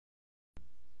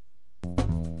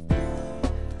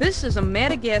This is a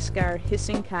Madagascar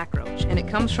hissing cockroach, and it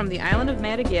comes from the island of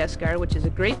Madagascar, which is a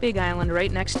great big island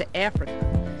right next to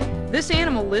Africa. This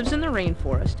animal lives in the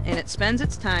rainforest, and it spends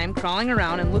its time crawling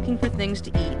around and looking for things to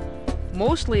eat.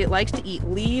 Mostly it likes to eat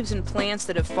leaves and plants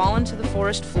that have fallen to the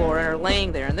forest floor and are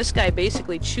laying there, and this guy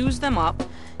basically chews them up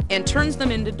and turns them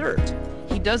into dirt.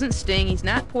 He doesn't sting, he's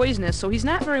not poisonous, so he's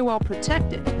not very well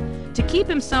protected. To keep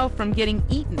himself from getting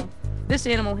eaten, this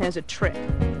animal has a trick.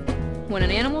 When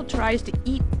an animal tries to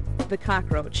eat the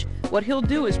cockroach, what he'll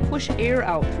do is push air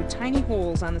out through tiny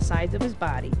holes on the sides of his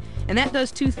body, and that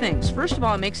does two things. First of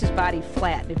all, it makes his body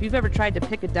flat. If you've ever tried to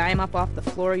pick a dime up off the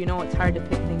floor, you know it's hard to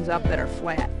pick things up that are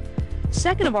flat.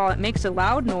 Second of all, it makes a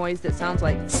loud noise that sounds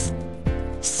like tss,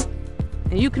 tss.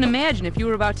 And you can imagine if you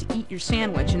were about to eat your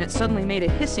sandwich and it suddenly made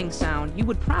a hissing sound, you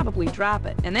would probably drop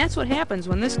it. And that's what happens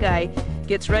when this guy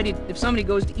gets ready, if somebody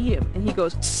goes to eat him and he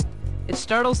goes tss. It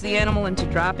startles the animal into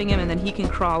dropping him, and then he can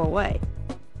crawl away.